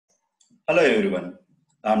Hello everyone,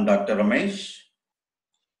 I'm Dr. Ramesh.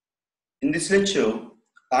 In this lecture,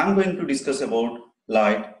 I'm going to discuss about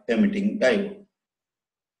light emitting diode.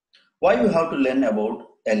 Why you have to learn about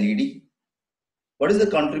LED? What is the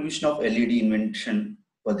contribution of LED invention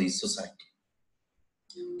for the society?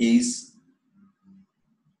 Is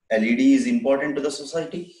LED is important to the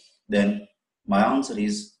society? Then my answer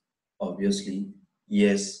is obviously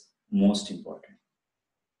yes, most important.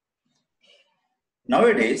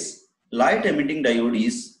 Nowadays, light emitting diode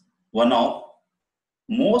is one of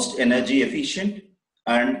most energy efficient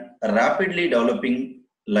and rapidly developing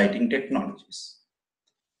lighting technologies.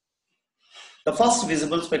 The first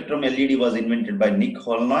visible spectrum LED was invented by Nick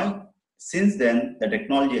Holnoy. Since then, the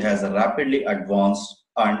technology has rapidly advanced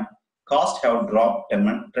and costs have dropped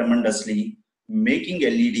tremendously, making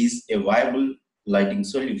LEDs a viable lighting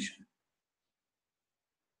solution.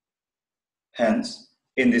 Hence,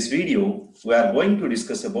 in this video, we are going to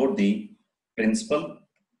discuss about the principle,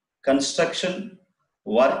 construction,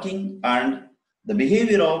 working and the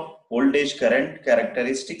behavior of voltage current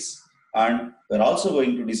characteristics, and we're also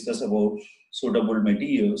going to discuss about suitable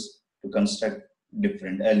materials to construct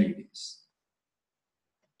different LEDs.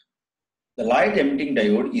 The light emitting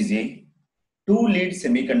diode is a two-lead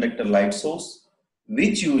semiconductor light source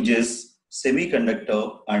which uses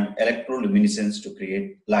semiconductor and electroluminescence to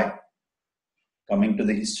create light. Coming to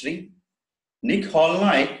the history, Nick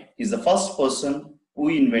Holnoy is the first person who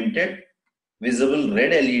invented visible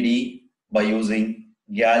red LED by using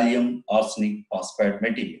gallium arsenic phosphate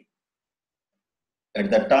material. At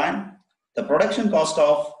that time, the production cost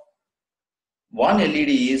of one LED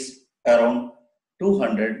is around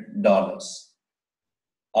 $200.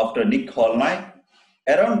 After Nick Holnoy,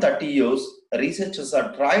 around 30 years, researchers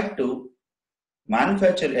have tried to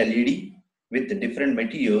manufacture LED with different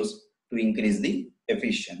materials to increase the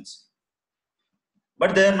efficiency.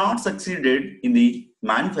 But they are not succeeded in the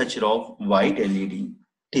manufacture of white LED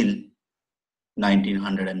till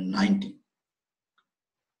 1990.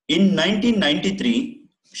 In 1993,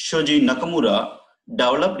 Shoji Nakamura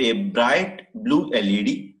developed a bright blue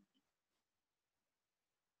LED.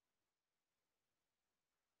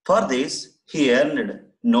 For this, he earned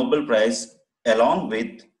Nobel Prize along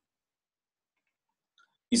with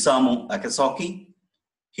Isamu Akasaki,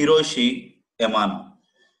 Hiroshi Yamano.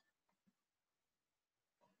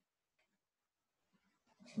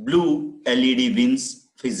 Blue LED wins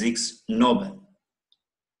physics Nobel.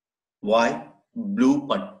 Why blue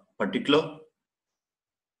particular?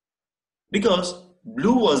 Because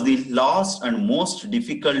blue was the last and most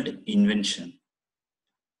difficult invention,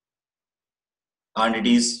 and it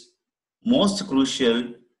is most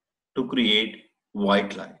crucial to create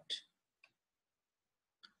white light.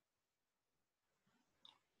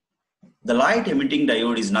 The light emitting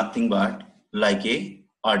diode is nothing but like a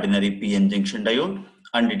ordinary PN junction diode,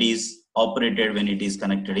 and it is operated when it is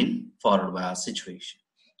connected in forward bias situation.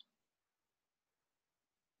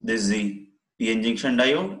 This is the PN junction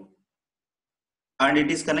diode, and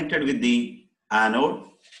it is connected with the anode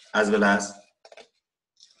as well as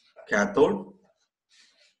cathode.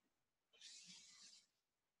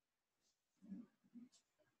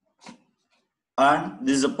 And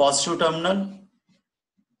this is a positive terminal,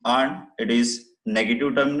 and it is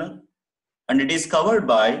negative terminal, and it is covered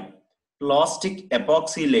by plastic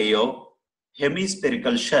epoxy layer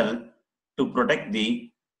hemispherical shell to protect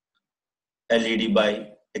the LED by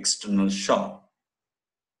external shock.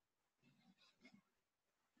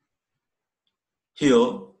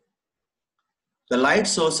 Here, the light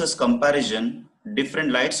sources comparison,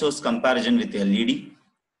 different light source comparison with LED.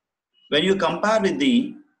 When you compare with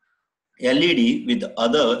the LED with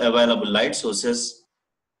other available light sources,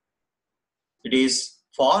 it is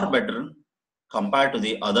far better compared to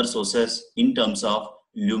the other sources in terms of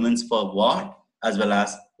lumens per watt as well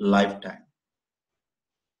as lifetime.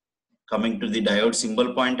 Coming to the diode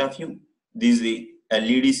symbol point of view, this is the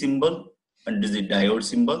LED symbol and this is the diode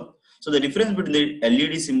symbol. So the difference between the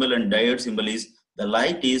LED symbol and diode symbol is the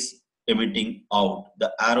light is emitting out,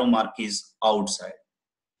 the arrow mark is outside.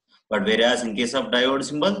 But whereas in case of diode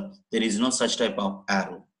symbol, there is no such type of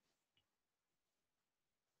arrow.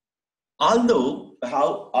 Although I have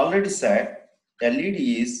already said LED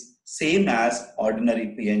is same as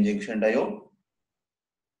ordinary PN junction diode,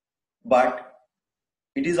 but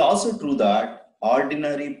it is also true that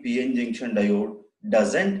ordinary PN junction diode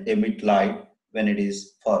doesn't emit light when it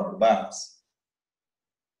is forward bias.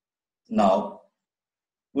 Now,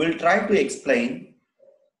 we'll try to explain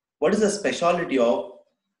what is the specialty of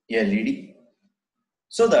LED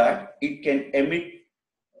so that it can emit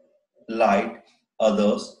light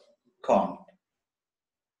others can't.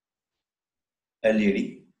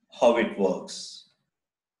 LED How it works.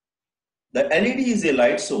 The LED is a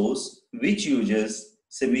light source which uses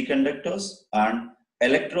semiconductors and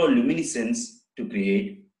electroluminescence to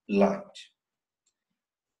create light.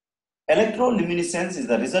 Electroluminescence is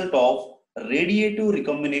the result of radiative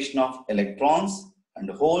recombination of electrons and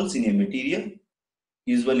holes in a material,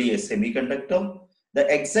 usually a semiconductor. The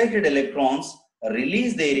excited electrons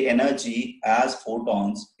release their energy as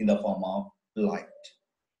photons in the form of light.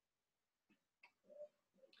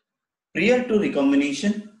 Prior to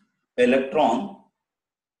recombination, electron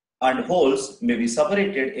and holes may be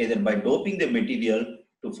separated either by doping the material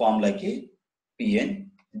to form like a PN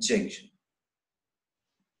junction.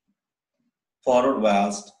 Forward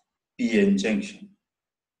biased PN junction.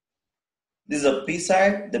 This is a P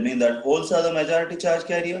side, that means that holes are the majority charge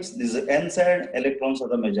carriers. This is the N side, electrons are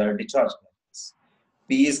the majority charge carriers.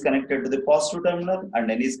 P is connected to the positive terminal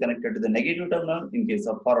and N is connected to the negative terminal in case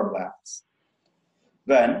of forward bias.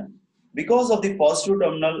 Because of the positive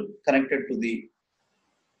terminal connected to the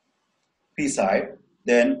P side,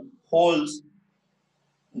 then holes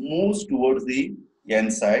moves towards the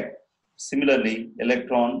N side. Similarly,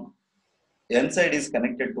 electron N side is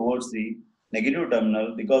connected towards the negative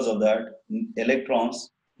terminal. Because of that,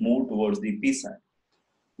 electrons move towards the P side.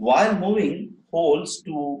 While moving holes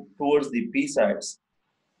towards the P sides,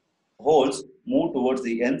 holes move towards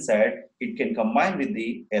the N side, it can combine with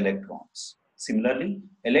the electrons. Similarly,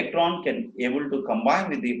 electron can able to combine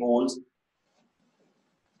with the holes.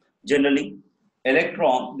 Generally,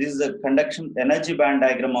 electron, this is the conduction energy band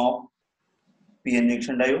diagram of PN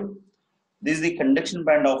junction diode. This is the conduction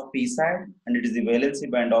band of P side and it is the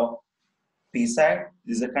valency band of P side.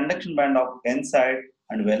 This is the conduction band of N side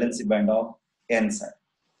and valency band of N side.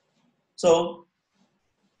 So,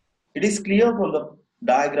 it is clear from the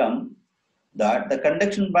diagram that the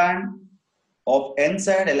conduction band of N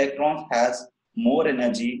side electrons has more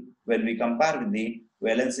energy when we compare with the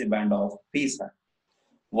valency band of P side.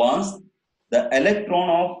 Once the electron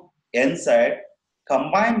of N side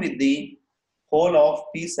combined with the hole of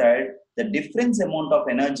P side, the difference amount of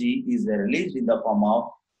energy is released in the form of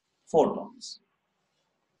photons.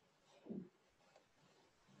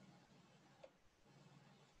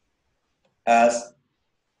 As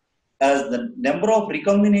the number of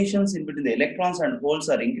recombinations in between the electrons and holes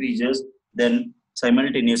are increases, then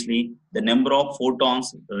simultaneously the number of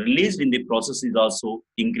photons released in the process is also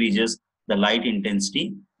increases. The light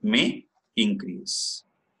intensity may increase.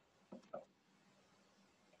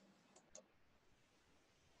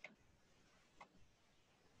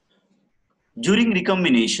 During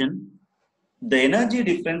recombination, the energy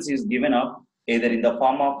difference is given up either in the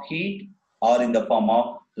form of heat or in the form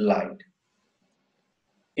of light.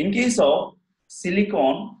 In case of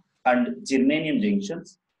silicon and germanium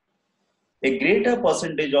junctions, a greater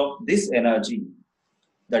percentage of this energy,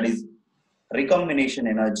 that is recombination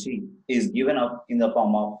energy, is given up in the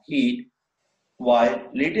form of heat, while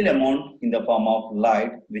little amount in the form of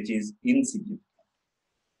light, which is insignificant.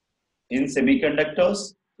 In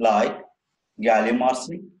semiconductors like gallium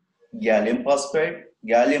arsenide, gallium phosphide,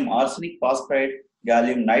 gallium arsenic phosphide,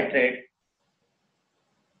 gallium nitride,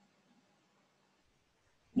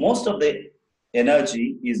 most of the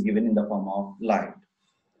energy is given in the form of light.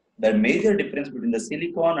 The major difference between the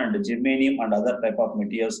silicon and the germanium and other type of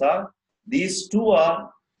materials are these two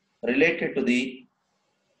are related to the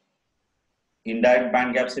indirect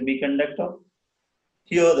band gap semiconductor.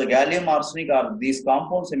 Here the gallium arsenic or these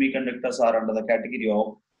compound semiconductors are under the category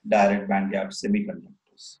of direct band gap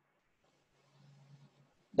semiconductors.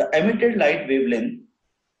 The emitted light wavelength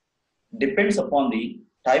depends upon the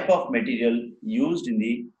type of material used in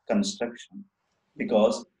the construction,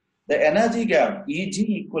 because the energy gap Eg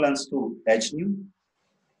equivalents to h nu,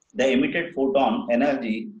 the emitted photon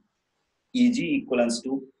energy Eg equivalents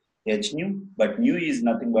to h nu, but nu is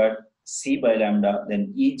nothing but c by lambda,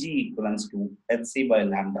 then Eg equivalents to hc by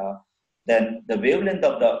lambda, then the wavelength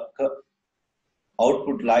of the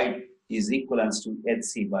output light is equivalents to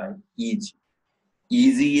hc by Eg.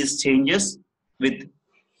 Eg is changes with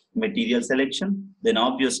material selection, then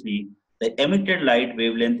obviously the emitted light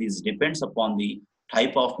wavelength is depends upon the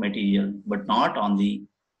type of material but not on the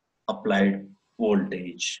applied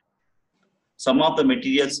voltage. Some of the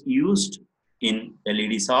materials used in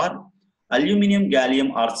LEDs are aluminum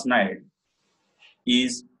gallium arsenide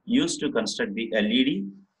is used to construct the LED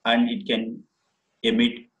and it can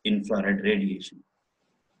emit infrared radiation.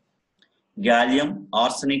 Gallium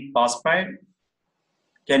arsenic phosphide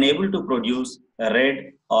can able to produce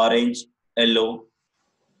red, orange, yellow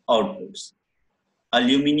outputs.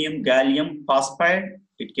 Aluminium gallium phosphide,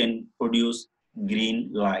 it can produce green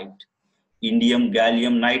light. Indium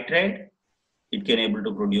gallium nitride it can able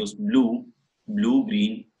to produce blue,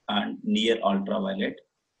 blue-green, and near ultraviolet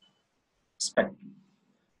spectrum.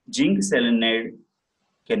 Zinc selenide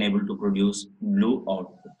can able to produce blue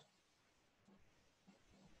output.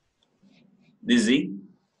 This is the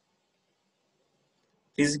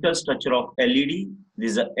physical structure of LED.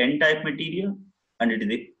 This is an N-type material and it is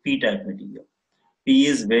a P-type material. P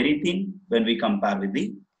is very thin when we compare with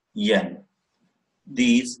the N.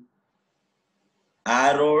 These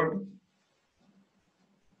arrowed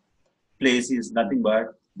place is nothing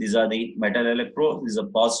but these are the metal electrodes, this is a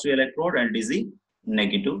positive electrode and this is the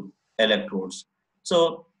negative electrodes.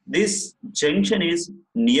 So this junction is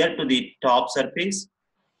near to the top surface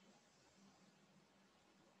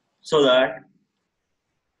so that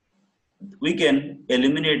we can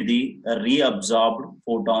eliminate the reabsorbed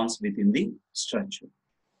photons within the structure.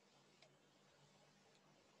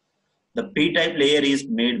 The P-type layer is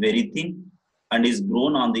made very thin and is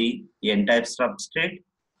grown on the N-type substrate.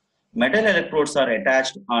 Metal electrodes are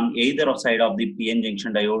attached on either side of the PN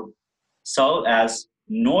junction diode, serve as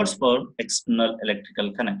nodes for external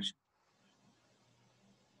electrical connection.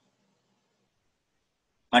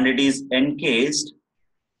 And it is encased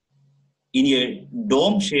in a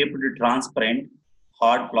dome-shaped transparent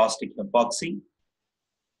hard plastic epoxy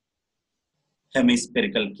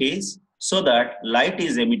hemispherical case so that light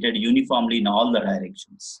is emitted uniformly in all the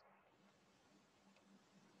directions.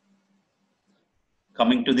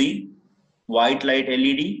 Coming to the white light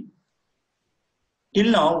LED.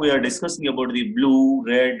 Till now we are discussing about the blue,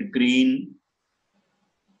 red, green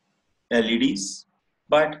LEDs.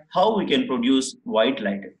 But how we can produce white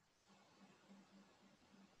light?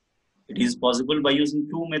 It is possible by using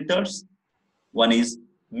two methods. One is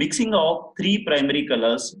mixing of three primary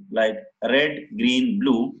colors like red, green,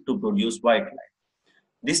 blue to produce white light.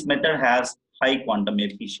 This method has high quantum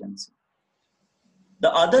efficiency.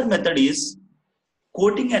 The other method is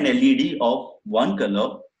coating an LED of one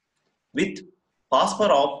color with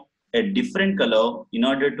phosphor of a different color in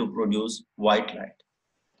order to produce white light.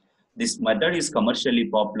 This method is commercially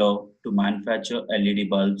popular to manufacture LED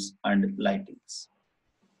bulbs and lightings.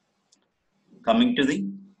 Coming to the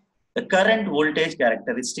current voltage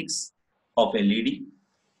characteristics of LED.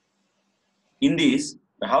 In this,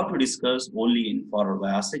 we have to discuss only in forward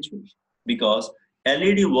bias situation because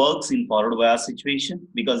LED works in forward bias situation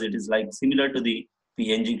because it is like similar to the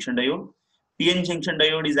PN junction diode. PN junction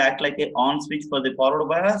diode is act like a on switch for the forward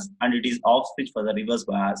bias and it is off switch for the reverse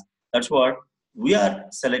bias. That's what we are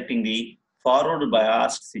selecting the forward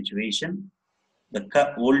biased situation, the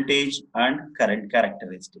voltage and current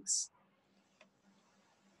characteristics.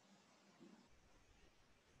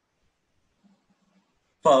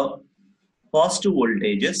 For positive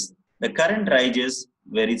voltages, the current rises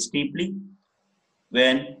very steeply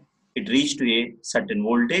when it reaches to a certain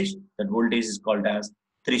voltage. That voltage is called as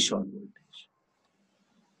threshold voltage.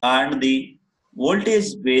 And the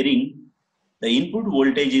voltage varying, the input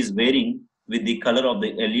voltage is varying with the color of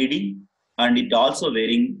the LED and it also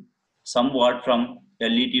varying somewhat from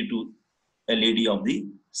LED to LED of the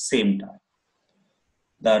same type.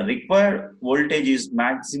 The required voltage is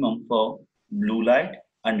maximum for blue light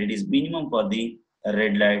and it is minimum for the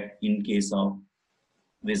red light in case of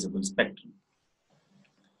visible spectrum.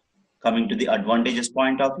 Coming to the advantages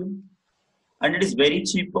point of view, and it is very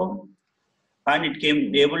cheaper and it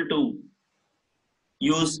can be able to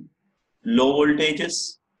use low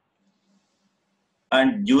voltages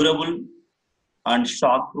and durable and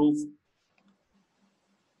shock proof.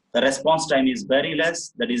 The response time is very less,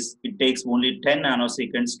 that is it takes only 10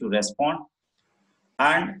 nanoseconds to respond,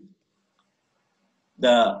 and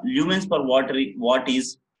the lumens per watt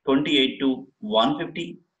is 28 to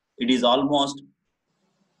 150. It is almost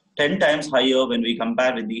 10 times higher when we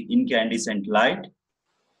compare with the incandescent light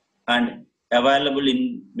and available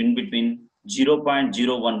in between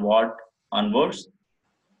 0.01 watt onwards,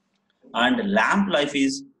 and lamp life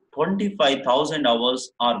is 25,000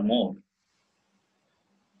 hours or more.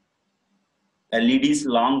 LED's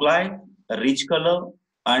long life, rich color,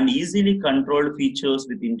 and easily controlled features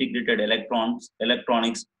with integrated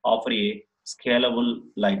electronics offer a scalable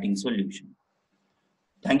lighting solution.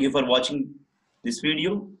 Thank you for watching this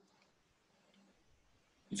video.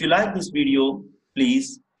 If you like this video,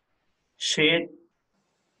 please share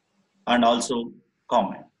and also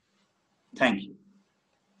comment. Thank you.